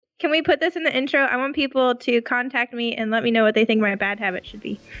Can we put this in the intro? I want people to contact me and let me know what they think my bad habit should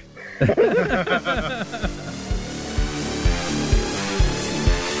be.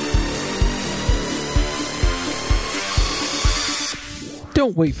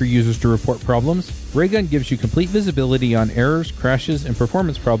 Don't wait for users to report problems. Raygun gives you complete visibility on errors, crashes, and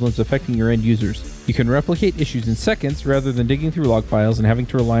performance problems affecting your end users. You can replicate issues in seconds rather than digging through log files and having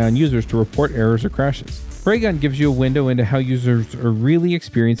to rely on users to report errors or crashes. Raygun gives you a window into how users are really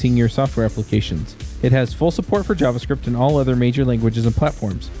experiencing your software applications. It has full support for JavaScript and all other major languages and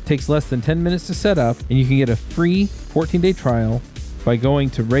platforms. It takes less than 10 minutes to set up, and you can get a free 14-day trial by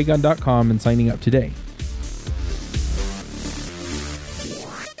going to raygun.com and signing up today.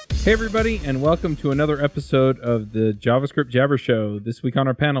 Hey everybody, and welcome to another episode of the JavaScript Jabber Show. This week on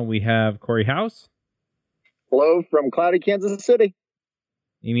our panel we have Corey House. Hello from cloudy Kansas City.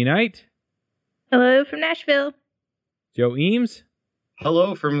 Amy Knight. Hello from Nashville. Joe Eames.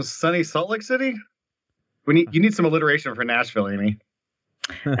 Hello from sunny Salt Lake City. You need some alliteration for Nashville, Amy.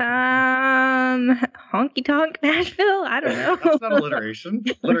 Honky tonk Nashville? I don't know. That's not alliteration.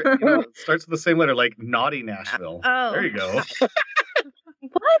 It starts with the same letter, like naughty Nashville. Oh. There you go.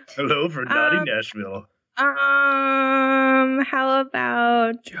 What? Hello from naughty Nashville. How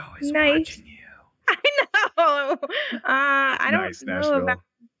about Joe is nice? watching you. I know. I don't Nice know Nashville. about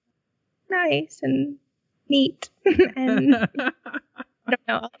nice and neat. And I don't know.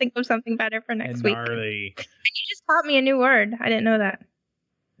 I'll think of something better for next And week. gnarly. You just taught me a new word. I didn't know that.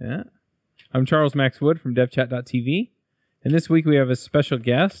 Yeah. I'm Charles Max Wood from devchat.tv, and this week we have a special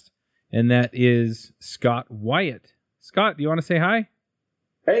guest, and that is Scott Wyatt. Scott, do you want to say hi?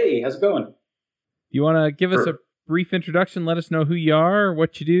 Hey, how's it going? Do you want to give us a brief introduction? Let us know who you are,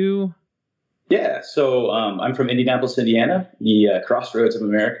 what you do. Yeah, so I'm from Indianapolis, Indiana, the crossroads of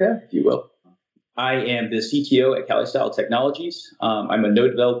America, if you will. I am the CTO at CaliStyle Technologies. I'm a Node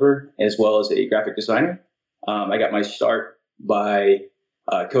developer as well as a graphic designer. I got my start by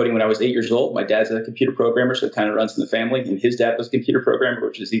coding when I was 8 years old. My dad's a computer programmer, so it kind of runs in the family. And his dad was a computer programmer,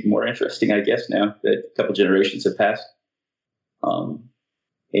 which is even more interesting, I guess, now that a couple generations have passed.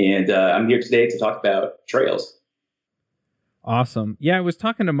 And I'm here today to talk about Trails. Awesome. Yeah, I was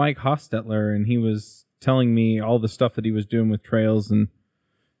talking to Mike Hostetler, and he was telling me all the stuff that he was doing with Trails. And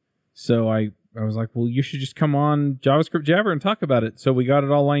so I was like, well, you should just come on JavaScript Jabber and talk about it. So we got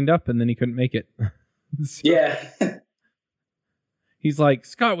it all lined up, and then he couldn't make it. So Yeah. he's like,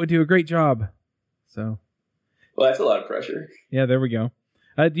 Scott would do a great job. So, Well, that's a lot of pressure. yeah, there we go.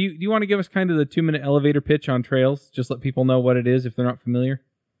 Do you want to give us kind of the 2-minute elevator pitch on Trails? Just let people know what it is if they're not familiar.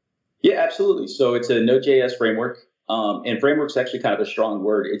 Yeah, absolutely. So it's a Node.js framework, and framework's actually kind of a strong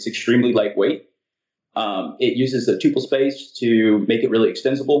word. It's extremely lightweight. It uses the tuple space to make it really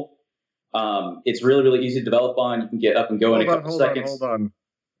extensible. It's really, really easy to develop on. You can get up and go in a couple seconds. Hold on.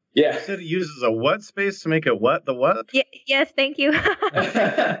 Yeah. You said it uses a what space to make it what? The what? Yes, thank you.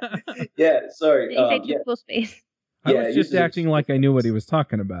 Yeah, sorry. You say Yeah. tuple space. I Yeah, was it just uses acting like I knew what he was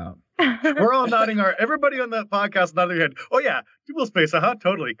talking about. We're all nodding everybody on the podcast nodding their head. Oh yeah, tuple space.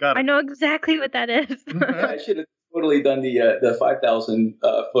 Totally got it. I know exactly what that is. Yeah, I should have totally done the 5,000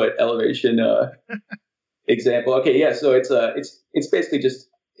 foot elevation example. Okay, yeah. So it's basically just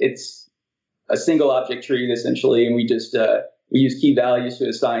it's a single object tree essentially, and we just we use key values to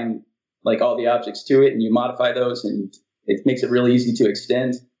assign like all the objects to it, and you modify those, and it makes it really easy to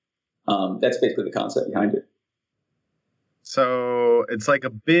extend. That's basically the concept behind it. So it's like a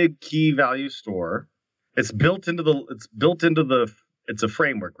big key value store. It's a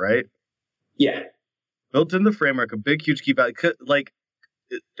framework, right? Yeah. Built in the framework, a big, huge key value. Like,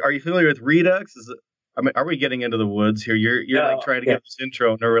 are you familiar with Redux? Are we getting into the woods here? You're No, like trying to get this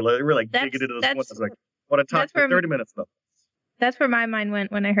intro, and we're like That's- digging into this that's- woods. It's like, I want to talk that's for where- 30 minutes though. That's where my mind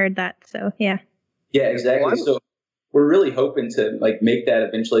went when I heard that. So, yeah. Yeah, exactly. So we're really hoping to like make that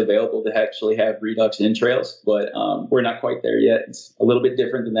eventually available to actually have Redux in Trails, but we're not quite there yet. It's a little bit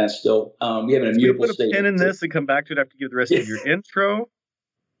different than that still. We have an Should we immutable put a state. pin in this and come back to it after you give the rest of your intro?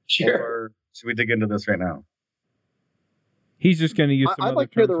 Sure. Or should we dig into this right now? He's just going to use some I'd other like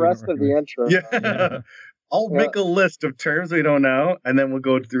to hear the terms we rest don't of the recognize. intro. Yeah. I'll make a list of terms we don't know, and then we'll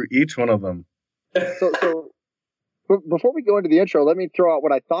go through each one of them. So before we go into the intro, let me throw out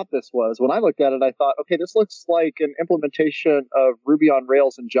what I thought this was. When I looked at it, I thought, okay, this looks like an implementation of Ruby on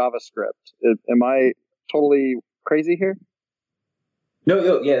Rails and JavaScript. Am I totally crazy here?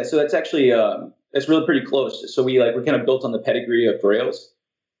 No, yeah. So that's actually that's really pretty close. So we're kind of built on the pedigree of Rails.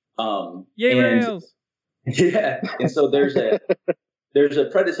 Yay, and, Rails! Yeah, and so there's a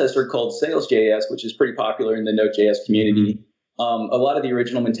predecessor called Sales.js, which is pretty popular in the Node.js community. A lot of the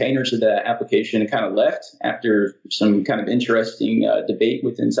original maintainers of that application kind of left after some kind of interesting debate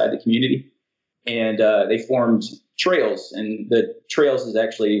inside the community. And they formed Trails. And the Trails is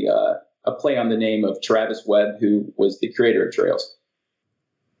actually a play on the name of Travis Webb, who was the creator of Trails.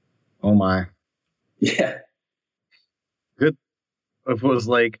 Oh, my. Yeah. Good. If it was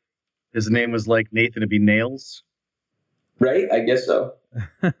like, his name was like Nathan, it'd be Nails. Right? I guess so.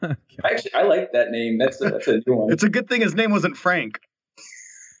 Actually, I like that name. That's a new one. It's a good thing his name wasn't Frank.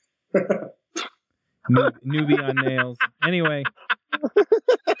 Newbie on Nails. Anyway.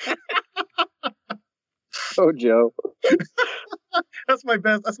 Oh, Joe. That's my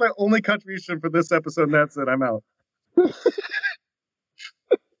best. That's my only contribution for this episode. And that's it. I'm out.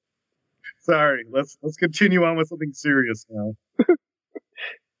 Sorry. Let's continue on with something serious now.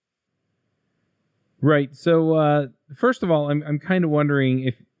 Right. So first of all, I'm kind of wondering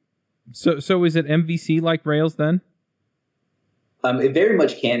if so is it MVC like Rails then? It very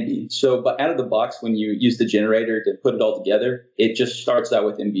much can be. So, but out of the box, when you use the generator to put it all together, it just starts out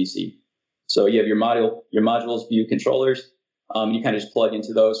with MVC. So you have your modules, view, controllers. You kind of just plug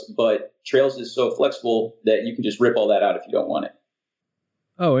into those. But Trails is so flexible that you can just rip all that out if you don't want it.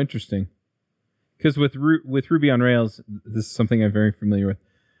 Oh, interesting. Because with Ruby on Rails, this is something I'm very familiar with.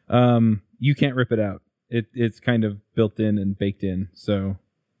 You can't rip it out. It's kind of built in and baked in. So,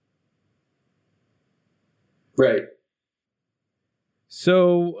 right.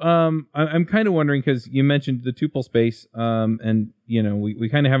 So I'm kind of wondering, because you mentioned the tuple space, and we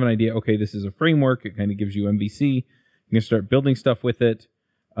kind of have an idea. Okay, this is a framework. It kind of gives you MVC. You can start building stuff with it.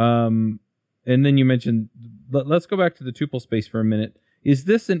 And then you mentioned, let's go back to the tuple space for a minute. Is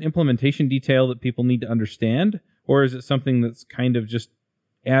this an implementation detail that people need to understand, or is it something that's kind of just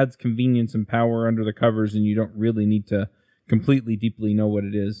adds convenience and power under the covers, and you don't really need to completely deeply know what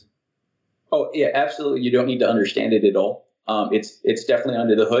it is? Oh yeah, absolutely. You don't need to understand it at all. It's definitely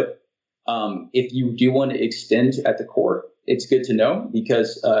under the hood. If you do want to extend at the core, it's good to know,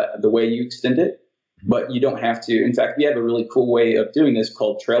 because the way you extend it, but you don't have to. In fact, we have a really cool way of doing this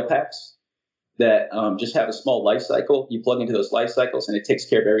called trail packs that just have a small life cycle. You plug into those life cycles and it takes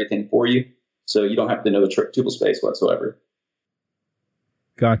care of everything for you. So you don't have to know the tuple space whatsoever.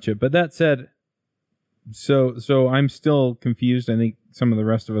 Gotcha. But that said, so I'm still confused. I think some of the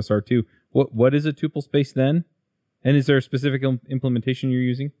rest of us are too. What is a tuple space then? And is there a specific implementation you're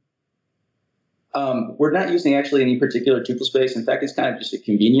using? We're not using actually any particular tuple space. In fact, it's kind of just a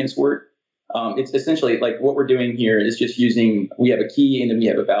convenience word. It's essentially like what we're doing here is just we have a key and then we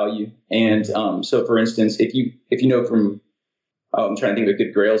have a value. And so, for instance, if you know from, I'm trying to think of a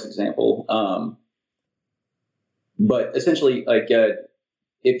good Grails example. But essentially, like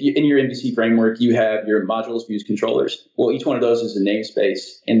if you in your MVC framework, you have your modules, views, controllers. Well, each one of those is a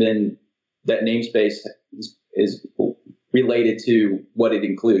namespace, and then that namespace is related to what it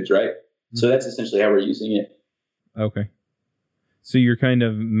includes, right? Mm-hmm. So that's essentially how we're using it. Okay. So you're kind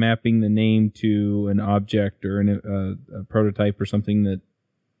of mapping the name to an object or a prototype or something that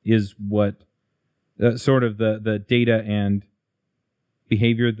is what sort of the data and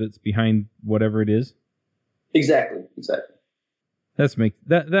behavior that's behind whatever it is. Exactly.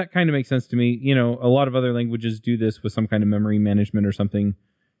 That kind of makes sense to me. A lot of other languages do this with some kind of memory management or something,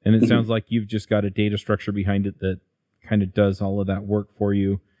 and it sounds like you've just got a data structure behind it that kind of does all of that work for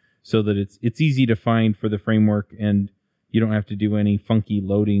you, so that it's easy to find for the framework, and you don't have to do any funky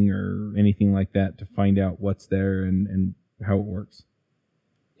loading or anything like that to find out what's there and how it works.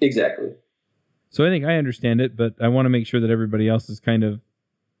 Exactly. So I think I understand it, but I want to make sure that everybody else is kind of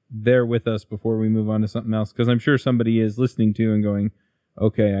there with us before we move on to something else, because I'm sure somebody is listening to and going,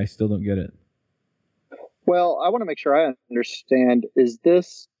 okay, I still don't get it. Well, I want to make sure I understand. Is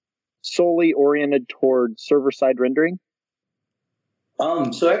this solely oriented toward server-side rendering?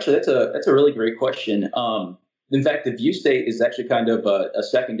 So actually, that's a really great question. In fact, the view state is actually kind of a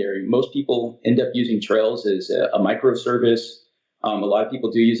secondary. Most people end up using Trails as a microservice. A lot of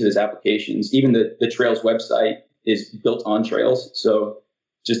people do use it as applications. Even the Trails website is built on Trails. So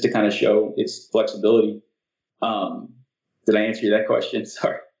just to kind of show its flexibility. Did I answer that question?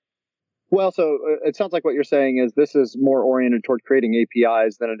 Sorry. Well, so it sounds like what you're saying is this is more oriented toward creating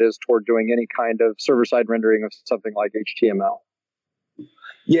APIs than it is toward doing any kind of server-side rendering of something like HTML.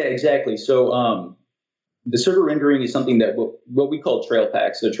 Yeah, exactly. So the server rendering is something that what we call trail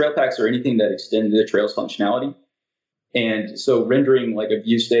packs. So trail packs are anything that extend the Trails functionality. And so rendering like a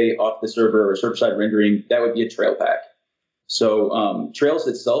view state off the server or server-side rendering, that would be a trail pack. So Trails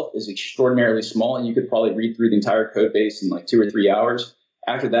itself is extraordinarily small, and you could probably read through the entire code base in like 2 or 3 hours.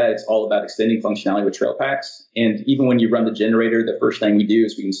 After that, it's all about extending functionality with trail packs. And even when you run the generator, the first thing we do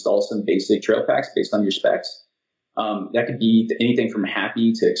is we install some basic trail packs based on your specs. That could be anything from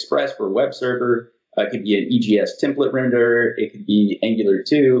Happy to Express for a web server. It could be an EGS template renderer. It could be Angular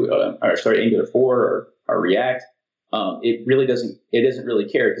 4 or React. It doesn't really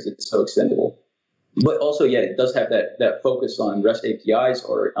care because it's so extendable. But also, yeah, it does have that focus on REST APIs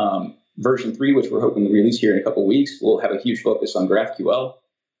or version 3, which we're hoping to release here in a couple of weeks. We'll have a huge focus on GraphQL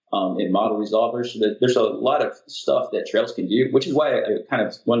and model resolvers. So there's a lot of stuff that Trails can do, which is why I kind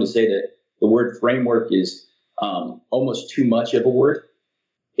of wanted to say that the word framework is almost too much of a word.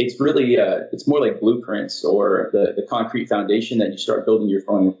 It's really, it's more like blueprints or the concrete foundation that you start building your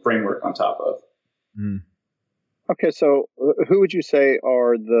framework on top of. Mm. Okay, so who would you say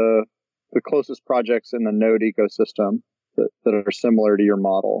are the closest projects in the Node ecosystem that are similar to your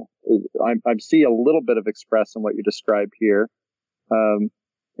model? I see a little bit of Express in what you described here,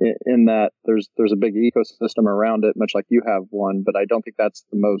 in that there's a big ecosystem around it, much like you have one, but I don't think that's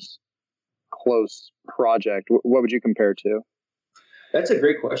the most close project. What would you compare to? That's a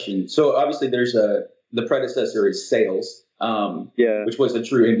great question. So obviously there's the predecessor is Sails, which was a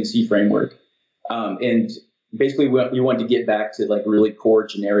true MVC framework. And basically we wanted to get back to like really core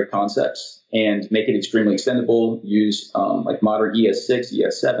generic concepts and make it extremely extendable, use like modern ES6,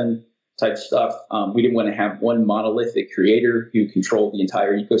 ES7 type stuff. We didn't want to have one monolithic creator who controlled the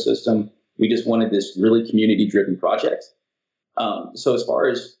entire ecosystem. We just wanted this really community-driven project. So as far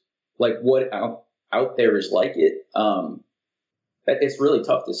as like what out there is like it, it's really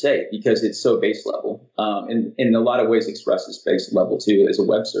tough to say because it's so base level. And in a lot of ways, Express is base level too as a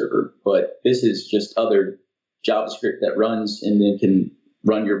web server, but this is just other JavaScript that runs and then can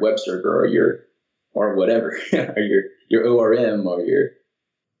run your web server or whatever, or your ORM or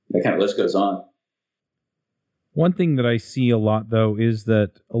that kind of list goes on. One thing that I see a lot though is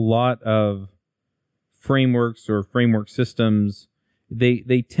that a lot of frameworks or framework systems,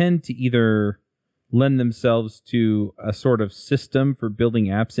 they tend to either lend themselves to a sort of system for building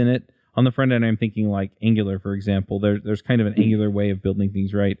apps in it. On the front end, I'm thinking like Angular, for example. There's kind of an Angular way of building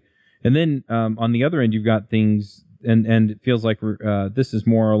things, right? And then on the other end, you've got things, and it feels like this is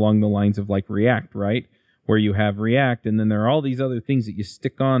more along the lines of like React, right? Where you have React, and then there are all these other things that you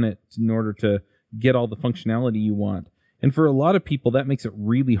stick on it in order to get all the functionality you want. And for a lot of people, that makes it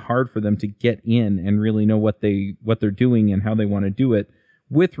really hard for them to get in and really know what they're doing and how they want to do it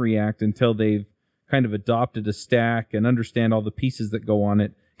with React until they've kind of adopted a stack and understand all the pieces that go on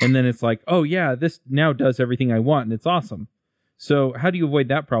it. And then it's like, oh yeah, this now does everything I want and it's awesome. So how do you avoid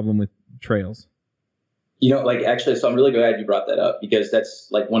that problem with Trails? Like actually, so I'm really glad you brought that up because that's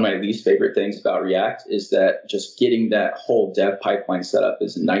like one of my least favorite things about React is that just getting that whole dev pipeline set up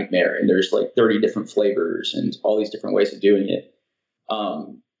is a nightmare. And there's like 30 different flavors and all these different ways of doing it.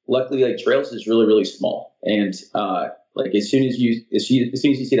 Luckily, like Trails is really, really small. And like as soon as you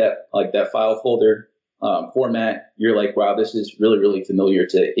see that like that file folder format, you're like, wow, this is really, really familiar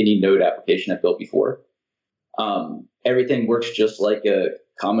to any Node application I've built before. Everything works just like a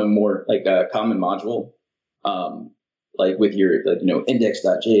common module, like with your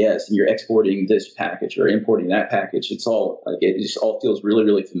index.js, and you're exporting this package or importing that package. It's all like it just all feels really,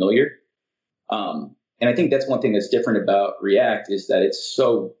 really familiar. And I think that's one thing that's different about React is that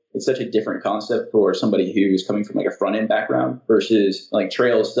it's such a different concept for somebody who's coming from like a front end background versus like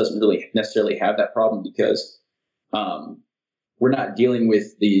Trails doesn't really necessarily have that problem because we're not dealing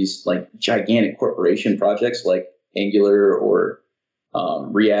with these like gigantic corporation projects like Angular or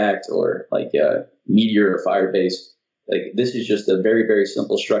React or like Meteor or Firebase. Like this is just a very, very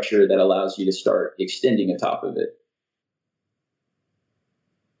simple structure that allows you to start extending atop of it.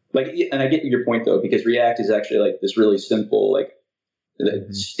 Like, and I get your point though, because React is actually like this really simple, like the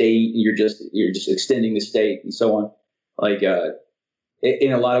state, you're just extending the state and so on. Like,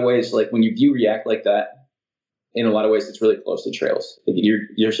 in a lot of ways, like when you view React like that, in a lot of ways, it's really close to Trails. Like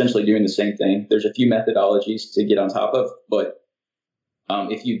you're essentially doing the same thing. There's a few methodologies to get on top of, but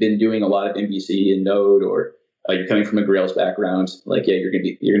if you've been doing a lot of MVC and Node, or you're coming from a Grails background, like you're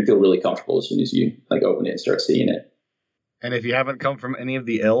gonna feel really comfortable as soon as you like open it and start seeing it. And if you haven't come from any of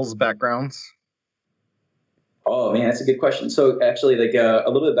the L's backgrounds? Oh man, that's a good question. So actually, like a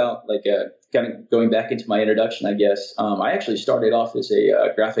little bit about like kind of going back into my introduction, I guess. I actually started off as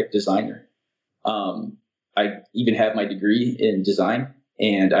a graphic designer. I even have my degree in design,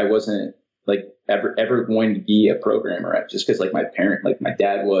 and I wasn't like ever going to be a programmer just because like my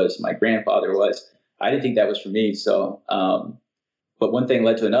dad was, my grandfather was. I didn't think that was for me. So, but one thing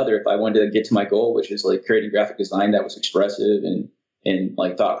led to another. If I wanted to get to my goal, which is like creating graphic design that was expressive and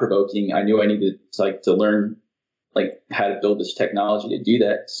like thought provoking, I knew I needed to learn like how to build this technology to do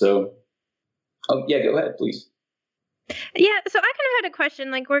that. So, oh yeah, go ahead, please. Yeah, so I kind of had a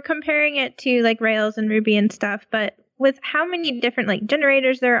question. Like, we're comparing it to like Rails and Ruby and stuff, but with how many different like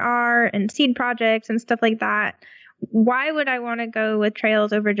generators there are and seed projects and stuff like that, why would I want to go with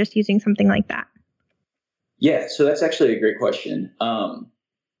Trails over just using something like that? Yeah, so that's actually a great question.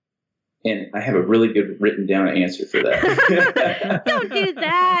 And I have a really good written down answer for that. Don't do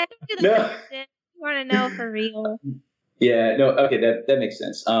that. Don't do the No. question. You want to know for real. Yeah, no, okay, that makes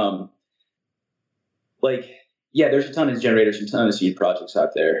sense. Yeah, there's a ton of generators and a ton of seed projects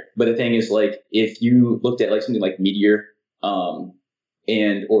out there. But the thing is, like, if you looked at like something like Meteor,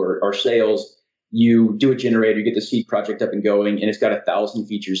 and or Sails, you do a generator, you get the seed project up and going, and it's got 1,000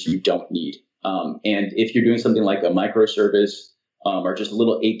 features you don't need. And if you're doing something like a microservice, or just a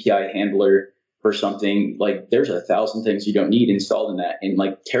little API handler for something, like there's 1,000 things you don't need installed in that, and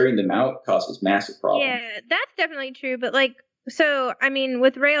like tearing them out causes massive problems. Yeah, that's definitely true. But like, so I mean,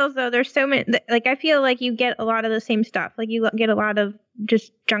 with Rails though, there's so many. Like, I feel like you get a lot of the same stuff. Like, you get a lot of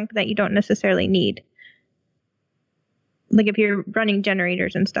just junk that you don't necessarily need. Like, if you're running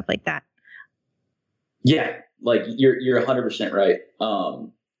generators and stuff like that. Yeah, like you're 100% right.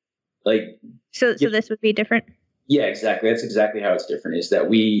 So this would be different. Yeah, exactly. That's exactly how it's different. Is that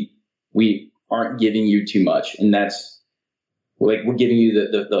we aren't giving you too much, and that's like we're giving you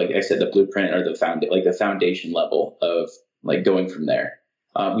the like I said, the blueprint or the foundation level of like going from there.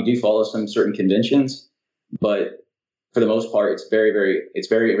 We do follow some certain conventions, but for the most part, it's very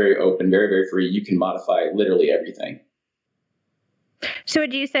very open, very very free. You can modify literally everything. So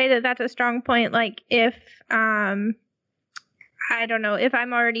would you say that that's a strong point? Like, if I don't know, if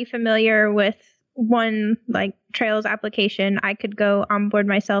I'm already familiar with one like Trails application, I could go onboard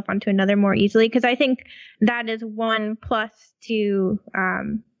myself onto another more easily, because I think that is one plus to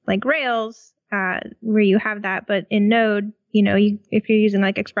like Rails, where you have that. But in Node, if you're using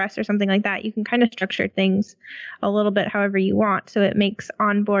like Express or something like that, you can kind of structure things a little bit however you want, so it makes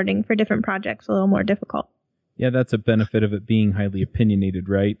onboarding for different projects a little more difficult. Yeah, that's a benefit of it being highly opinionated,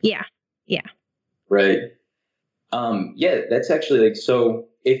 right? Yeah. Right. Yeah, that's actually like, so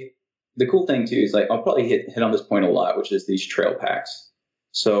if the cool thing too is like, I'll probably hit on this point a lot, which is these trail packs.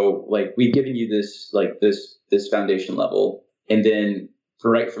 So like we've given you this foundation level, and then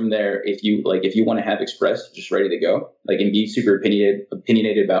right from there, if you want to have Express just ready to go, like, and be super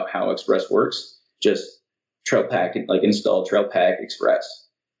opinionated about how Express works, just trail pack, like install trail pack Express,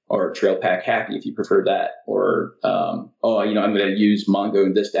 or trail pack Happy if you prefer that, or I'm going to use Mongo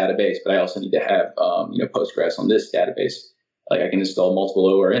in this database, but I also need to have Postgres on this database. Like, I can install multiple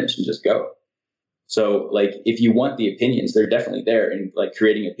ORMs and just go. So like, if you want the opinions, they're definitely there, and like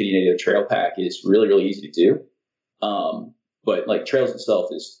creating opinionated trail pack is really really easy to do. But like Trails itself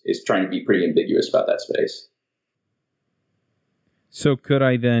is trying to be pretty ambiguous about that space. So could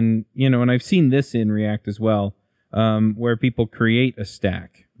I then, and I've seen this in React as well, where people create a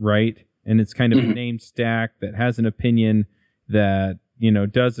stack, right? And it's kind of a named stack that has an opinion that,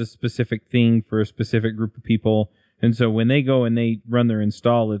 does a specific thing for a specific group of people. And so when they go and they run their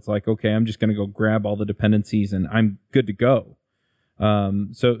install, it's like, okay, I'm just going to go grab all the dependencies and I'm good to go.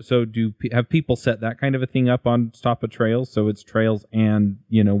 So have people set that kind of a thing up on top of Trails? So it's Trails and,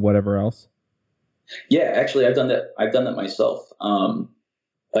 whatever else? Yeah, actually, I've done that myself.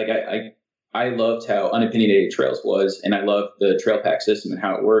 I loved how unopinionated Trails was, and I loved the trail pack system and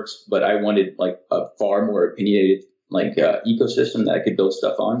how it works, but I wanted like a far more opinionated ecosystem that I could build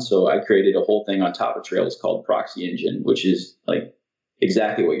stuff on. So I created a whole thing on top of Trails called Proxy Engine, which is like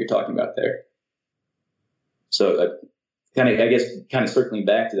exactly what you're talking about there. So kind of circling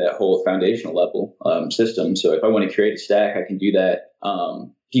back to that whole foundational level system. So if I want to create a stack, I can do that.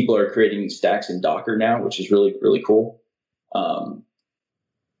 People are creating stacks in Docker now, which is really, really cool.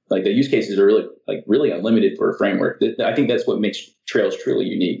 Like, the use cases are really unlimited for a framework. I think that's what makes Trails truly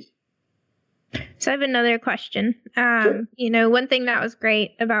unique. So I have another question. Sure. One thing that was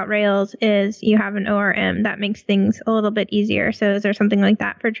great about Rails is you have an ORM that makes things a little bit easier. So is there something like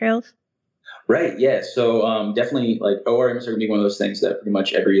that for Trails? Right. Yeah. So definitely, like, ORMs are going to be one of those things that pretty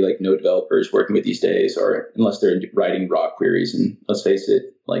much every Node developer is working with these days, or unless they're writing raw queries. And let's face it,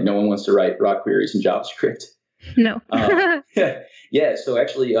 like, no one wants to write raw queries in JavaScript. No. Yeah. So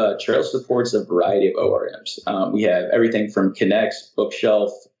actually, Trails supports a variety of ORMs. We have everything from Connects,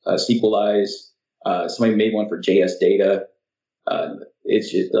 Bookshelf, Sequelize. Somebody made one for JS Data.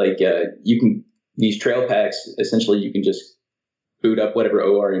 It's just like these trail packs. Essentially, you can just boot up whatever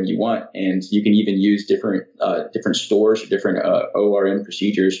ORM you want, and you can even use different stores or different ORM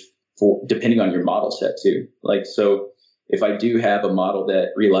procedures for depending on your model set too. Like, so if I do have a model that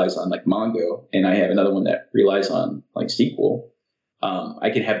relies on like Mongo, and I have another one that relies on like SQL, I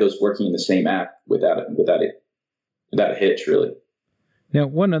can have those working in the same app without it without a hitch, really. Now,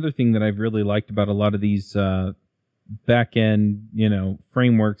 one other thing that I've really liked about a lot of these back-end,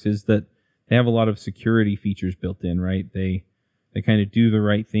 frameworks is that they have a lot of security features built in, right? They kind of do the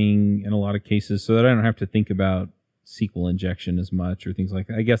right thing in a lot of cases so that I don't have to think about SQL injection as much or things like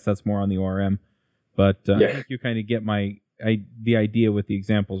that. I guess that's more on the ORM, but I think you kind of get the idea with the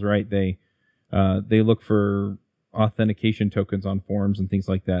examples, right? They look for authentication tokens on forms and things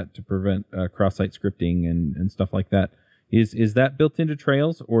like that to prevent cross-site scripting and stuff like that. Is that built into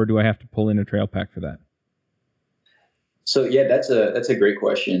Trails, or do I have to pull in a trail pack for that? So yeah, that's a great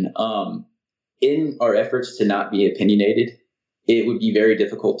question. In our efforts to not be opinionated, it would be very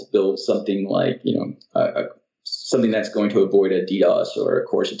difficult to build something like something that's going to avoid a DDoS or a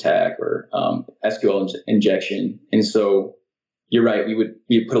course attack or SQL injection. And so you're right,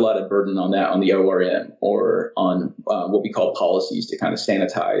 we put a lot of burden on that on the ORM or on what we call policies to kind of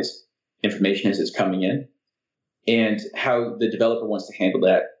sanitize information as it's coming in. And how the developer wants to handle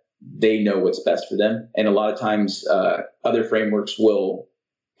that, they know what's best for them. And a lot of times other frameworks will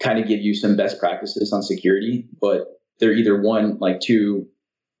kind of give you some best practices on security, but they're either too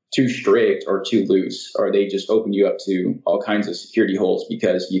strict or too loose, or they just open you up to all kinds of security holes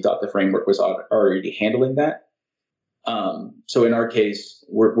because you thought the framework was already handling that. So in our case,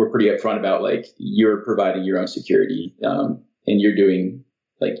 we're pretty upfront about you're providing your own security, and you're doing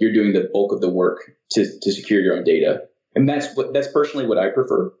the bulk of the work to secure your own data. And that's personally what I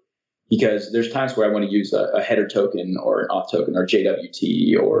prefer, because there's times where I want to use a header token or an auth token or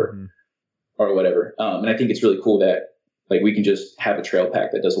JWT or whatever. And I think it's really cool that we can just have a trail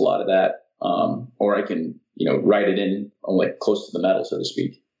pack that does a lot of that. Or I can, write it in close to the metal, so to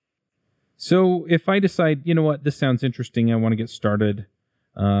speak. So if I decide, this sounds interesting, I want to get started.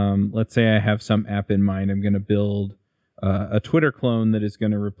 Let's say I have some app in mind. I'm going to build a Twitter clone that is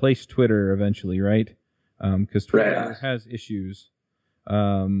going to replace Twitter eventually, right? Because Twitter has issues.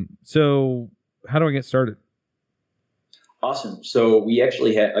 So how do I get started? Awesome. So we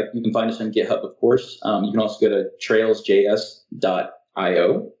actually have, you can find us on GitHub, of course. You can also go to Trails.js.io.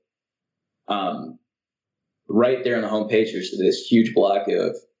 Right there on the homepage, there's this huge block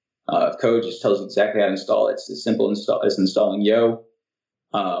of code, just tells you exactly how to install it. It's as simple as installing Yo,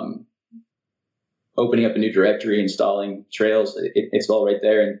 opening up a new directory, installing Trails. It's all right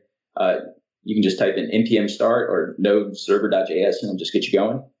there. And you can just type in npm start or node server.js and it'll just get you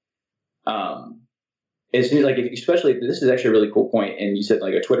going. Especially this is actually a really cool point, and you said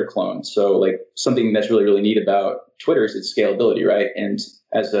a Twitter clone. So something that's really, really neat about Twitter is its scalability, right? And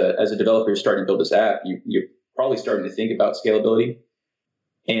as a developer starting to build this app, you're probably starting to think about scalability.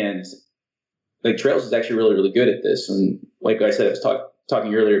 And Trails is actually really, really good at this. And like I said, I was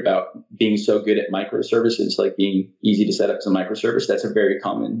talking earlier about being so good at microservices, being easy to set up as a microservice. That's a very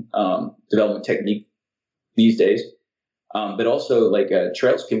common development technique these days. But also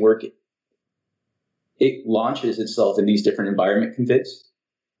Trails can work. It launches itself in these different environment configs.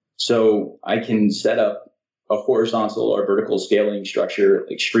 So I can set up a horizontal or vertical scaling structure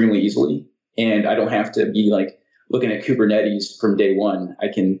extremely easily. And I don't have to be looking at Kubernetes from day one. I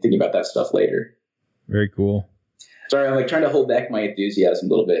can think about that stuff later. Very cool. Sorry, I'm trying to hold back my enthusiasm a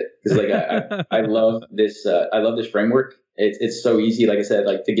little bit because I love this. I love this framework. It's so easy. Like I said,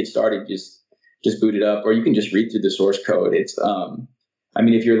 to get started, just boot it up, or you can just read through the source code. It's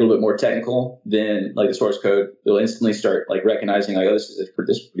if you're a little bit more technical, then the source code, you'll instantly start recognizing this is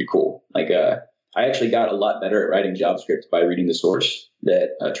pretty cool. I actually got a lot better at writing JavaScript by reading the source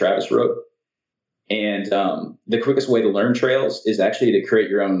that Travis wrote. And the quickest way to learn Trails is actually to create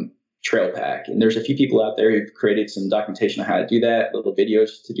your own trail pack. And there's a few people out there who've created some documentation on how to do that, little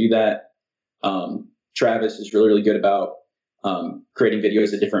videos to do that. Travis is really, really good about creating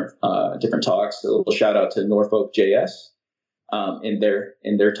videos of different talks. A little shout out to Norfolk.js. In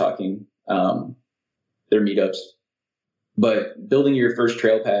their talking, their meetups. But building your first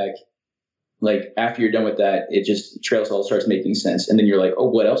trail pack, after you're done with that, Trails all starts making sense. And then you're oh,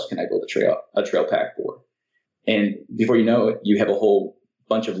 what else can I build a trail pack for? And before you know it, you have a whole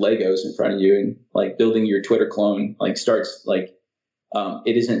bunch of Legos in front of you, and building your Twitter clone starts it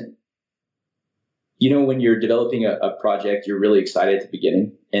isn't. When you're developing a project, you're really excited at the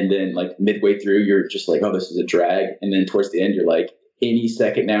beginning. And then midway through, you're just oh, this is a drag. And then towards the end, you're any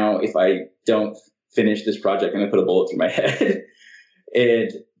second now, if I don't finish this project, I'm going to put a bullet through my head.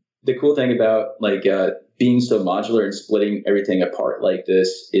 And the cool thing about being so modular and splitting everything apart like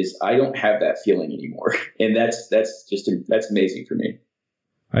this is I don't have that feeling anymore. And that's amazing for me.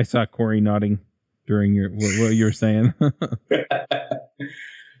 I saw Corey nodding during what you were saying.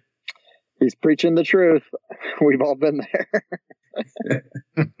 He's preaching the truth. We've all been there.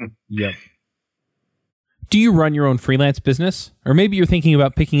 Yep. Do you run your own freelance business? Or maybe you're thinking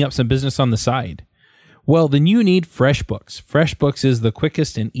about picking up some business on the side? Well, then you need FreshBooks. FreshBooks is the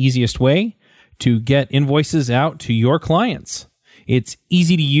quickest and easiest way to get invoices out to your clients. It's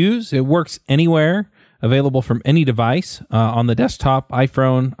easy to use. It works anywhere, available from any device, on the desktop,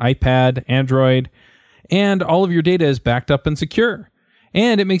 iPhone, iPad, Android, and all of your data is backed up and secure.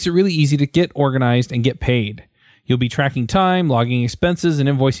 And it makes it really easy to get organized and get paid. You'll be tracking time, logging expenses, and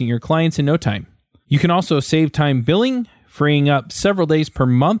invoicing your clients in no time. You can also save time billing, freeing up several days per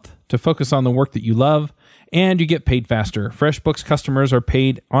month to focus on the work that you love, and you get paid faster. FreshBooks customers are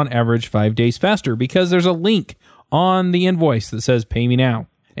paid on average 5 days faster because there's a link on the invoice that says pay me now.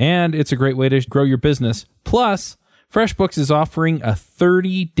 And it's a great way to grow your business. Plus, FreshBooks is offering a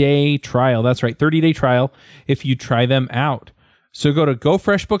 30-day trial. That's right, 30-day trial if you try them out. So go to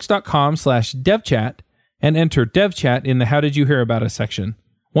gofreshbooks.com/devchat and enter devchat in the How Did You Hear About Us section.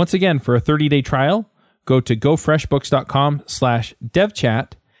 Once again, for a 30-day trial, go to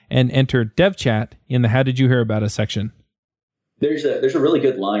gofreshbooks.com/devchat and enter devchat in the How Did You Hear About Us section. There's a really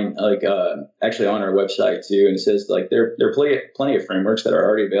good line, actually on our website too, and it says there are plenty of frameworks that are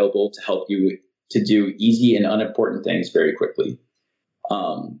already available to help you to do easy and unimportant things very quickly.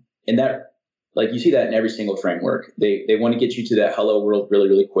 And that, you see that in every single framework. They want to get you to that hello world really,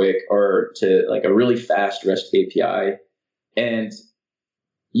 really quick, or to a really fast REST API. And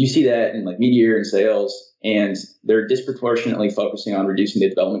you see that in Meteor and Sales, and they're disproportionately focusing on reducing the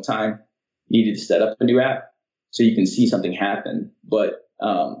development time needed to set up a new app so you can see something happen. But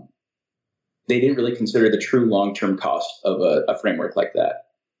they didn't really consider the true long-term cost of a framework like that.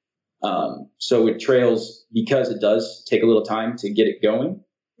 So with Trails, because it does take a little time to get it going,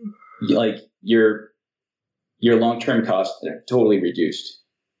 your long-term costs are totally reduced.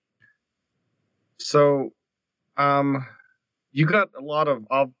 So, you got a lot of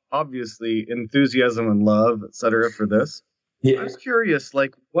obviously enthusiasm and love, etc. for this. Yeah. I was curious,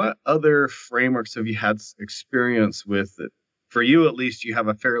 what other frameworks have you had experience with? That, for you, at least, you have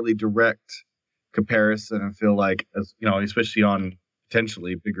a fairly direct comparison and feel as especially on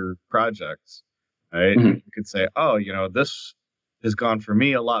potentially bigger projects, right? Mm-hmm. You could say, this has gone for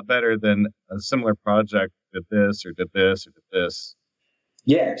me a lot better than a similar project did this or did this or did this.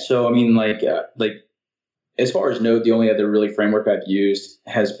 Yeah. So, as far as Node, the only other really framework I've used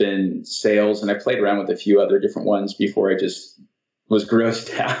has been Sales, and I played around with a few other different ones before I just was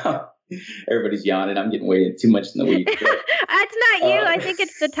grossed out. Everybody's yawning. I'm getting way too much in the weeds. That's not you. I think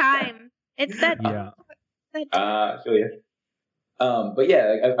it's the time. It's that. Yeah. I feel you. But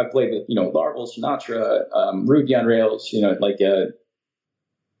yeah, I played with Laravel, Sinatra, Ruby on Rails.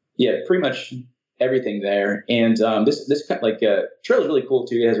 Pretty much everything there. And this Trail is really cool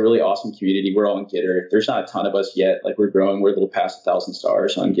too. It has a really awesome community. We're all in Gitter. There's not a ton of us yet. We're growing. We're a little past 1,000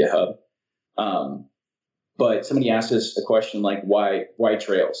 stars on GitHub. But somebody asked us a question why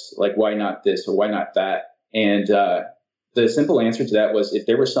Trails? Why not this or why not that? And the simple answer to that was, if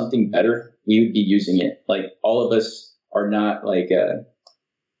there was something better, we would be using it. All of us are not what's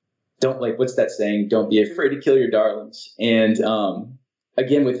that saying? Don't be afraid to kill your darlings. And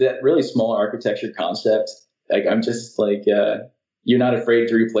again, with that really small architecture concept, I'm just you're not afraid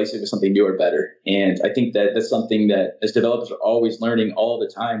to replace it with something new or better. And I think that's something that as developers are always learning all the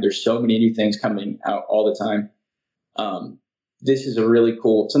time. There's so many new things coming out all the time. This is a really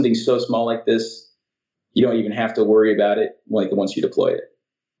cool, something so small like this, you don't even have to worry about it once you deploy it.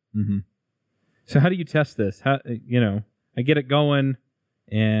 Mm-hmm. So how do you test this? How, I get it going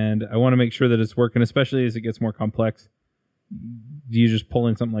and I want to make sure that it's working, especially as it gets more complex. Do you just pull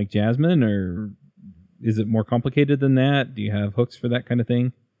in something like Jasmine, or is it more complicated than that? Do you have hooks for that kind of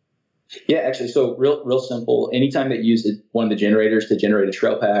thing? Yeah, actually, so real simple. Anytime that you use one of the generators to generate a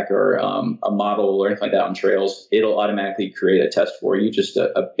trail pack or a model or anything like that on Trails, it'll automatically create a test for you, just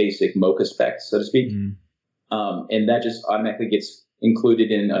a basic Mocha spec, so to speak. Mm. And that just automatically gets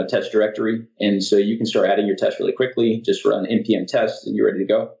included in a test directory. And so you can start adding your test really quickly, just run npm test and you're ready to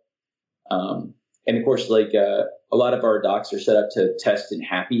go. And of course, a lot of our docs are set up to test in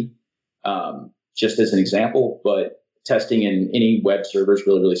Happy, just as an example, but testing in any web server is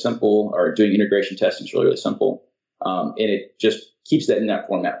really, really simple, or doing integration testing is really, really simple. And it just keeps that in that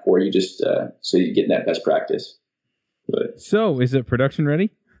format for you, just so you get that best practice. But, so is it production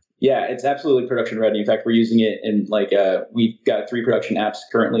ready? Yeah, it's absolutely production ready. In fact, we're using it in we've got 3 production apps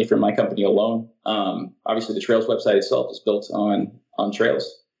currently from my company alone. Obviously, the Trails website itself is built on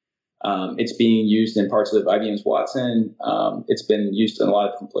Trails. It's being used in parts of IBM's Watson. It's been used in a lot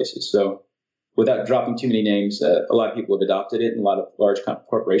of different places. So without dropping too many names, a lot of people have adopted it, and a lot of large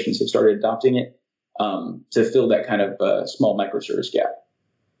corporations have started adopting it to fill that kind of small microservice gap.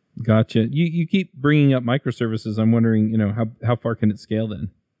 Gotcha. You keep bringing up microservices. I'm wondering, how far can it scale then?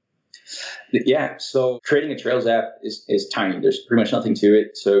 Yeah. So creating a Trails app is tiny. There's pretty much nothing to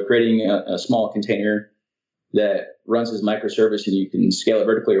it. So creating a small container that runs as microservice, and you can scale it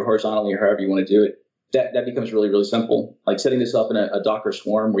vertically or horizontally or however you want to do it, that becomes really, really simple. Like setting this up in a Docker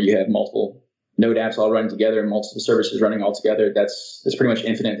swarm where you have multiple node apps all running together and multiple services running all together, that's pretty much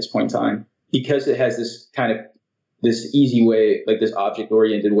infinite at this point in time. Because it has this easy way, like this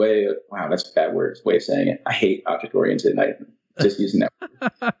object-oriented way of, wow, that's a bad way of saying it. I hate object-oriented, and I'm just using that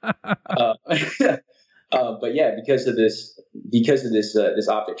word. But yeah, because of this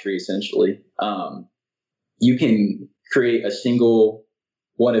object tree, essentially, you can create a single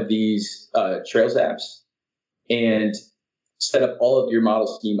one of these Trails apps and set up all of your model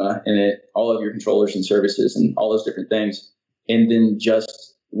schema in it, all of your controllers and services and all those different things, and then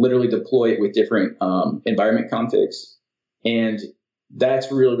just literally deploy it with different environment configs. And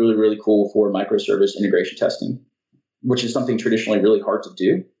that's really, really, really cool for microservice integration testing, which is something traditionally really hard to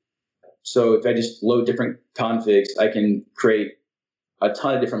do. So if I just load different configs, I can create a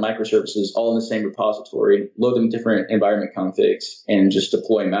ton of different microservices all in the same repository, load them different environment configs, and just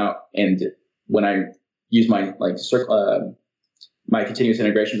deploy them out. And when I use my my continuous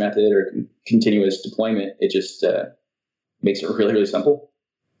integration method or continuous deployment, it just makes it really, really simple.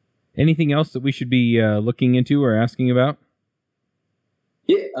 Anything else that we should be looking into or asking about?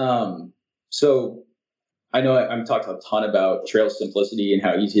 Yeah. So I know I'm talking a ton about Trails simplicity and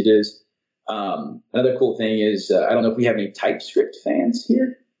how easy it is. Another cool thing is, I don't know if we have any TypeScript fans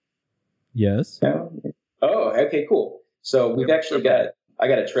here. Yes. No? Oh, okay, cool. So we've actually I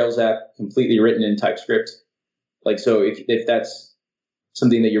got a Trails app completely written in TypeScript. Like, so if that's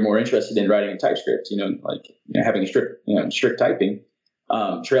something that you're more interested in writing in TypeScript, having a strict typing,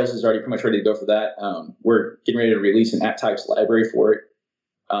 Trails is already pretty much ready to go for that. We're getting ready to release an app types library for it,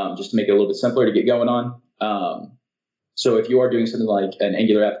 just to make it a little bit simpler to get going on. So if you are doing something like an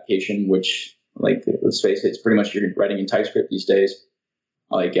Angular application, which, like, let's face it, it's pretty much you're writing in TypeScript these days.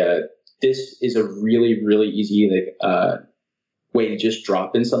 Like, this is a really, really easy way to just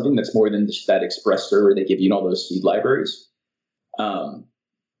drop in something that's more than just that Express server they give you in all those seed libraries.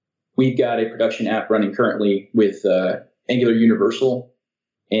 We've got a production app running currently with Angular Universal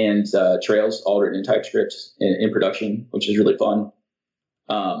and Trails all written in TypeScript in production, which is really fun.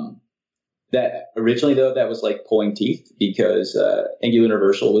 That originally, though, that was like pulling teeth because Angular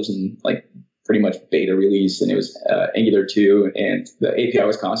Universal was in like pretty much beta release, and it was Angular 2, and the API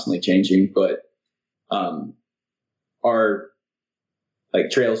was constantly changing. But our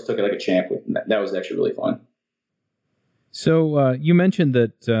Trails took it like a champ, and that was actually really fun. So you mentioned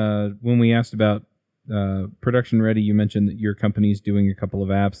that when we asked about production ready, you mentioned that your company's doing a couple of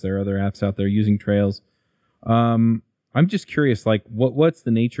apps. There are other apps out there using Trails. I'm just curious, like, what's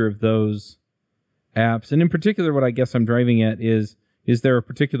the nature of those apps? And in particular, what I guess I'm driving at is there a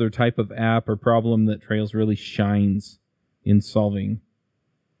particular type of app or problem that Trails really shines in solving?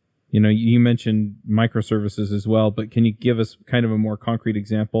 You mentioned microservices as well, but can you give us kind of a more concrete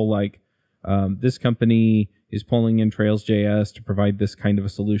example, like this company is pulling in Trails.js to provide this kind of a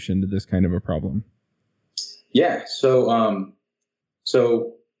solution to this kind of a problem? Yeah. So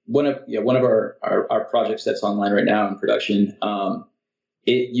one of our projects that's online right now in production,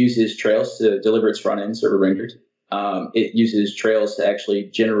 it uses Trails to deliver its front end server rendered. It uses Trails to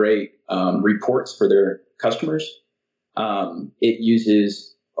actually generate reports for their customers. It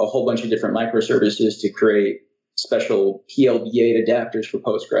uses a whole bunch of different microservices to create special PLV8 adapters for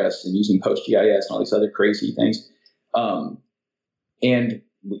Postgres and using PostGIS and all these other crazy things. And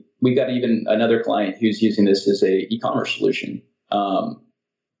we've got even another client who's using this as a e-commerce solution.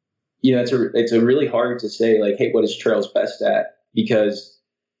 It's a really hard to say, like, hey, what is Trails best at? Because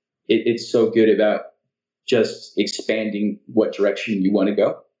it's so good about just expanding what direction you want to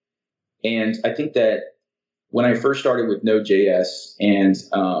go. And I think that when I first started with Node.js, and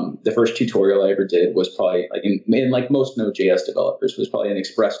the first tutorial I ever did was probably, like most Node.js developers, was probably an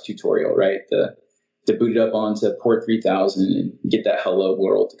Express tutorial, right? To boot it up onto port 3000 and get that hello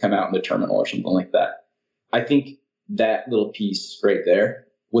world to come out in the terminal or something like that. I think that little piece right there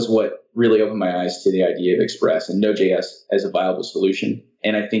was what really opened my eyes to the idea of Express and Node.js as a viable solution.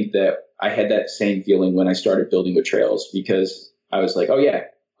 And I think that I had that same feeling when I started building with Trails, because I was like, oh yeah,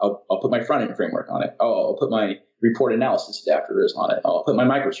 I'll put my front end framework on it. Oh, I'll put my report analysis adapters on it. I'll put my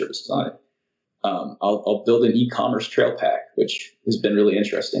microservices on it. I'll build an e-commerce trail pack, which has been really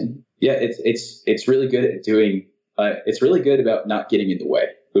interesting. Yeah, it's really good at doing. It's really good about not getting in the way,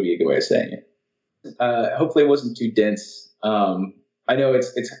 would be a good way of saying it. Hopefully, it wasn't too dense. I know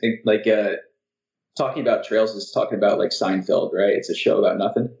it's like talking about Trails is talking about like Seinfeld, right? It's a show about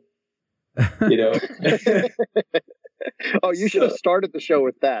nothing. You know. Oh, you should have started the show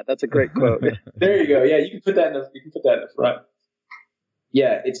with that. That's a great quote. There you go. Yeah, you can put that in the front.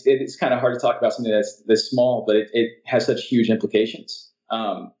 Yeah, it's kind of hard to talk about something that's this small, but it has such huge implications.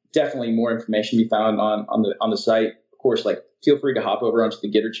 Definitely more information to be found on the site. Of course, like feel free to hop over onto the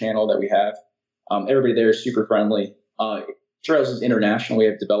Gitter channel that we have. Everybody there is super friendly. Trails is international. We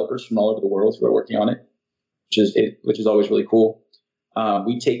have developers from all over the world who are working on it, which is always really cool.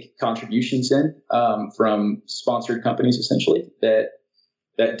 We take contributions in from sponsored companies, essentially, that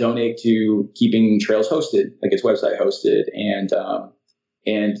donate to keeping Trails hosted, like its website hosted,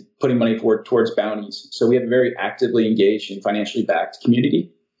 and putting money forward towards bounties. So we have a very actively engaged and financially backed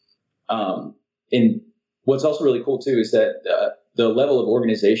community. And what's also really cool too is that the level of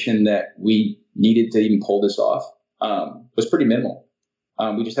organization that we needed to even pull this off was pretty minimal.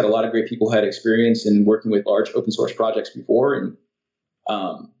 We just had a lot of great people who had experience in working with large open source projects before, and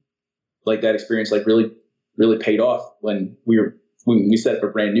like that experience like really paid off when we set up a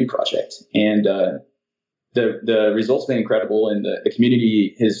brand new project. And the results have been incredible, and the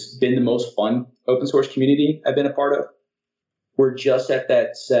community has been the most fun open source community I've been a part of. We're just at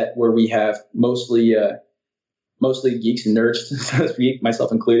that set where we have mostly geeks and nerds, so to speak,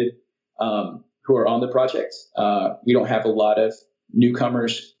 myself included, who are on the project. We don't have a lot of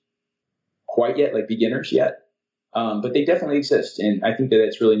newcomers quite yet, like beginners yet, but they definitely exist. And I think that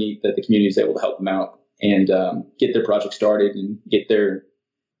it's really neat that the community is able to help them out and get their project started and get their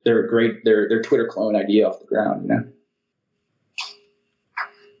Twitter clone idea off the ground, you know?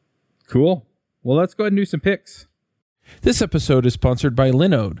 Cool. Well, let's go ahead and do some picks. This episode is sponsored by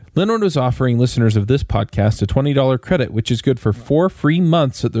Linode. Linode is offering listeners of this podcast a $20 credit, which is good for 4 free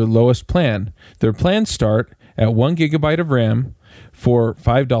months at their lowest plan. Their plans start at 1 gigabyte of RAM for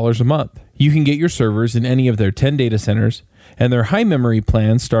 $5 a month. You can get your servers in any of their 10 data centers, and their high memory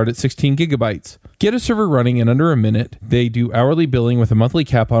plans start at 16 gigabytes. Get a server running in under a minute. They do hourly billing with a monthly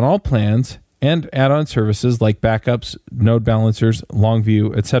cap on all plans and add-on services like backups, node balancers,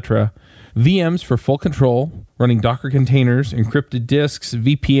 Longview, etc. VMs for full control, running Docker containers, encrypted disks,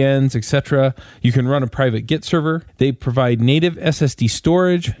 VPNs, etc. You can run a private Git server. They provide native SSD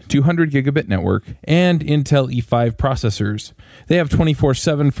storage, 200 gigabit network, and Intel E5 processors. They have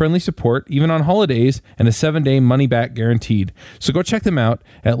 24/7 friendly support, even on holidays, and a 7-day money-back guaranteed. So go check them out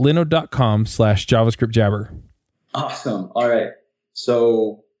at linode.com/JavaScriptJabber. Awesome. All right.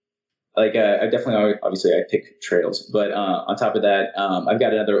 So I definitely, obviously I pick Trails, but on top of that, I've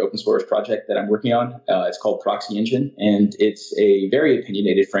got another open source project that I'm working on. It's called Proxy Engine, and it's a very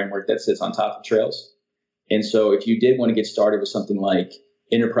opinionated framework that sits on top of Trails. And so if you did want to get started with something like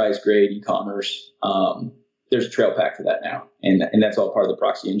enterprise grade e-commerce, there's a trail pack for that now. And that's all part of the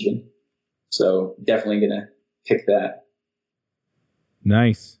Proxy Engine. So definitely going to pick that.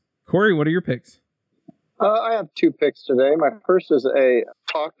 Nice. Corey, what are your picks? I have 2 picks today. My first is a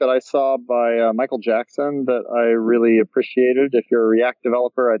talk that I saw by Michael Jackson that I really appreciated. If you're a React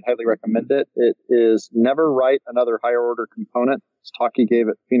developer, I'd highly recommend it. It is Never Write Another Higher Order Component. This talk he gave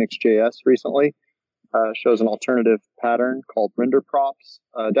at Phoenix.js recently. Shows an alternative pattern called render props.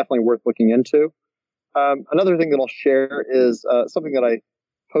 Definitely worth looking into. Another thing that I'll share is something that I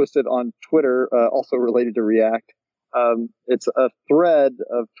posted on Twitter, also related to React. It's a thread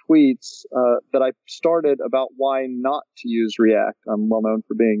of tweets that I started about why not to use React. I'm well known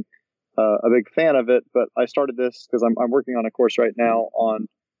for being a big fan of it, but I started this because I'm working on a course right now on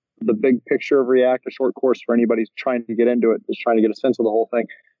the big picture of React, a short course for anybody who's trying to get into it, just trying to get a sense of the whole thing.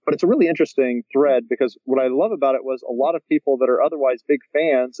 But it's a really interesting thread because what I love about it was a lot of people that are otherwise big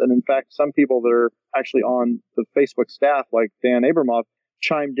fans, and in fact, some people that are actually on the Facebook staff, like Dan Abramov,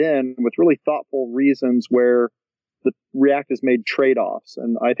 chimed in with really thoughtful reasons where the React has made trade-offs.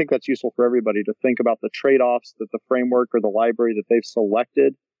 And I think that's useful for everybody to think about the trade-offs that the framework or the library that they've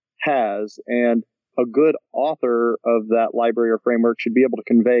selected has. And a good author of that library or framework should be able to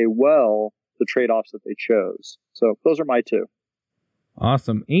convey well the trade-offs that they chose. So those are my 2.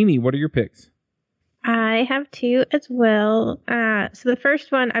 Awesome. Amy, what are your picks? I have 2 as well. So the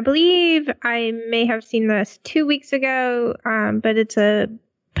first one, I believe I may have seen this 2 weeks ago, but it's a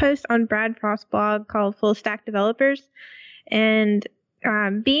post on Brad Frost's blog called Full Stack Developers. And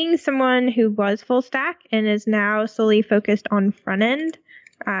being someone who was full stack and is now solely focused on front end,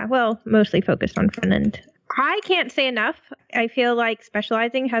 mostly focused on front end, I can't say enough. I feel like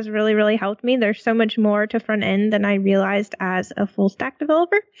specializing has really, really helped me. There's so much more to front end than I realized as a full stack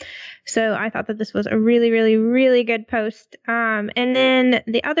developer. So I thought that this was a really, really, really good post. And then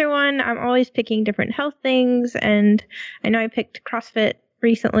the other one, I'm always picking different health things. And I know I picked CrossFit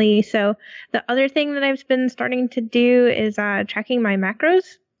recently. So the other thing that I've been starting to do is tracking my macros.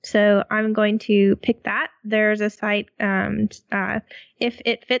 So I'm going to pick that. There's a site, if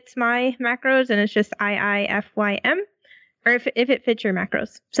it fits my macros, and it's just IIFYM, or if it fits your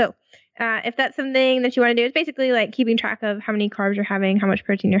macros. So if that's something that you want to do, it's basically like keeping track of how many carbs you're having, how much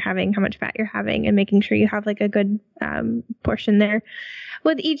protein you're having, how much fat you're having, and making sure you have like a good portion there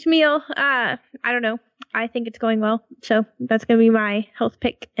with each meal. I don't know. I think it's going well. So that's going to be my health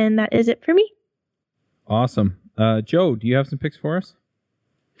pick, and that is it for me. Awesome. Joe, do you have some picks for us?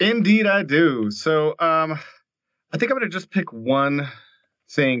 Indeed, I do. So I think I'm going to just pick one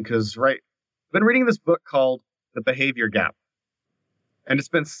thing because, I've been reading this book called The Behavior Gap. And it's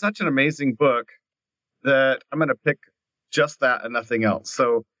been such an amazing book that I'm going to pick just that and nothing else.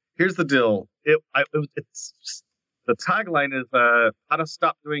 So here's the deal. It's the tagline is how to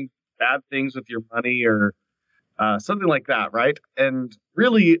stop doing bad things with your money, or something like that, right? And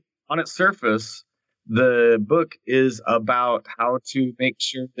really, on its surface, the book is about how to make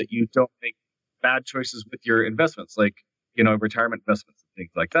sure that you don't make bad choices with your investments, like, retirement investments and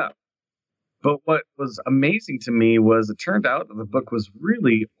things like that. But what was amazing to me was it turned out that the book was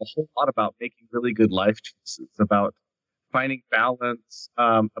really a whole lot about making really good life choices, about finding balance,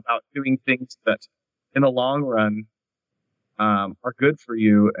 about doing things that in the long run are good for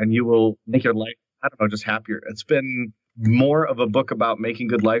you, and you will make your life, just happier. It's been more of a book about making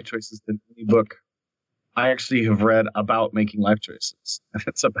good life choices than any book I actually have read about making life choices.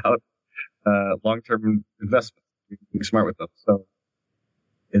 It's about long-term investment, being smart with them. So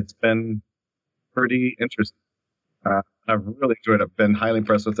it's been pretty interesting. I've really enjoyed it. I've been highly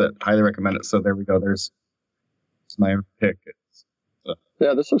impressed with it. Highly recommend it. So there we go. There's my pick.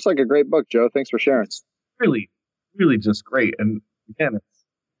 Yeah, this looks like a great book, Joe. Thanks for sharing. It's really, really just great. And again,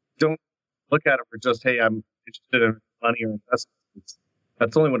 don't look at it for just, hey, I'm interested in money or investments.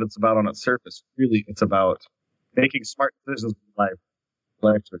 That's only what it's about on its surface. Really, it's about making smart decisions in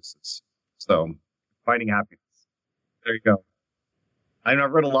life choices. So finding happiness. There you go. I know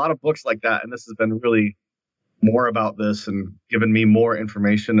I've read a lot of books like that, and this has been really more about this and given me more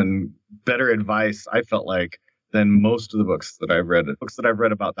information and better advice, I felt like, than most of the books that I've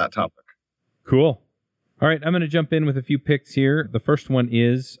read about that topic. Cool. All right, I'm going to jump in with a few picks here. The first one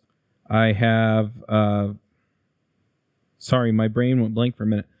is I have... sorry, my brain went blank for a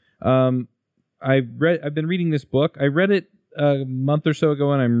minute. I've been reading this book. I read it a month or so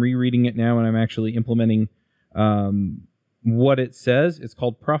ago, and I'm rereading it now, and I'm actually implementing what it says. It's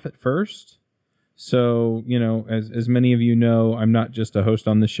called Profit First. So, as many of you know, I'm not just a host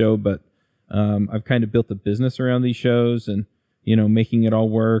on the show, but I've kind of built a business around these shows and, making it all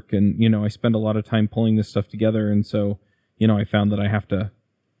work. And, I spend a lot of time pulling this stuff together. And so, I found that I have to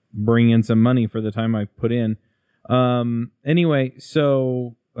bring in some money for the time I put in. Anyway,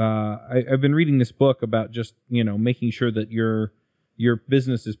 so I've been reading this book about just, making sure that your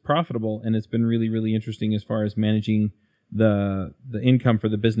business is profitable. And it's been really, really interesting as far as managing the income for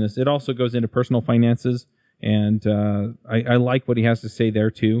the business. It also goes into personal finances, and I like what he has to say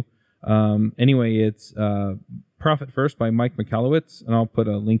there too. Anyway, it's Profit First by Mike Michalowicz, and I'll put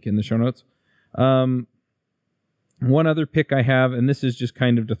a link in the show notes. One other pick I have, and this is just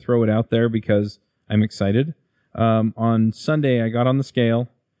kind of to throw it out there because I'm excited. On Sunday, I got on the scale,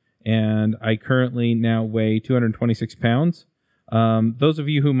 and I currently now weigh 226 pounds. Those of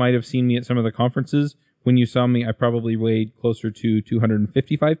you who might have seen me at some of the conferences, when you saw me, I probably weighed closer to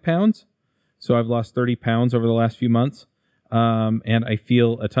 255 pounds. So I've lost 30 pounds over the last few months. And I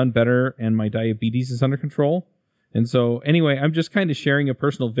feel a ton better, and my diabetes is under control. And so anyway, I'm just kind of sharing a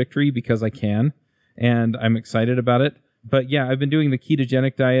personal victory because I can, and I'm excited about it. But yeah, I've been doing the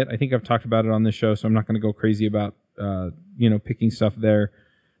ketogenic diet. I think I've talked about it on the show, so I'm not going to go crazy about, picking stuff there.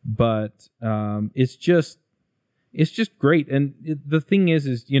 But it's just great. And the thing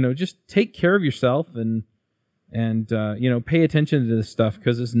is, just take care of yourself and pay attention to this stuff,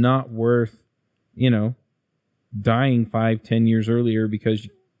 because it's not worth, dying 5-10 years earlier because,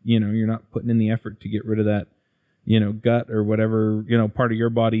 you're not putting in the effort to get rid of that, gut or whatever, part of your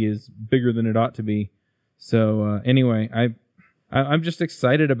body is bigger than it ought to be. So anyway, I'm just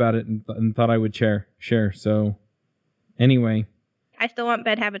excited about it and thought I would share. So anyway. I still want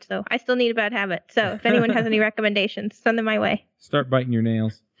bad habits, though. I still need a bad habit. So if anyone has any recommendations, send them my way. Start biting your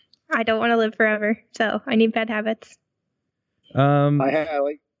nails. I don't want to live forever, so I need bad habits.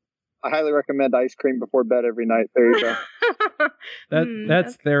 I highly recommend ice cream before bed every night. There you go.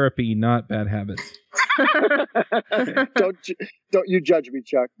 That's therapy, not bad habits. Don't you judge me,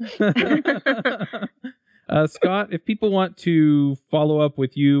 Chuck. Scott, if people want to follow up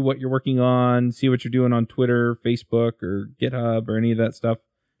with you, what you're working on, see what you're doing on Twitter, Facebook, or GitHub, or any of that stuff,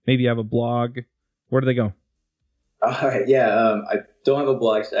 maybe you have a blog, where do they go? All right. Yeah. I don't have a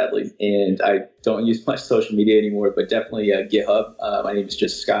blog, sadly, and I don't use much social media anymore, but definitely GitHub. My name is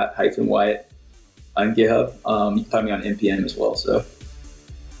just Scott-Wyatt on GitHub. You can find me on NPM as well. So.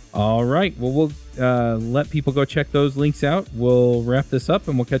 All right. Well, we'll let people go check those links out. We'll wrap this up,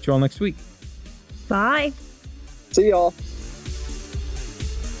 and we'll catch you all next week. Bye. See y'all.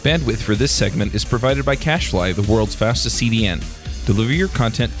 Bandwidth for this segment is provided by CacheFly, the world's fastest CDN. Deliver your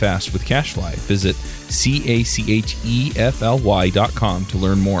content fast with CacheFly. Visit CACHEFLY.com to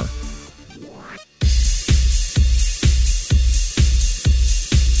learn more.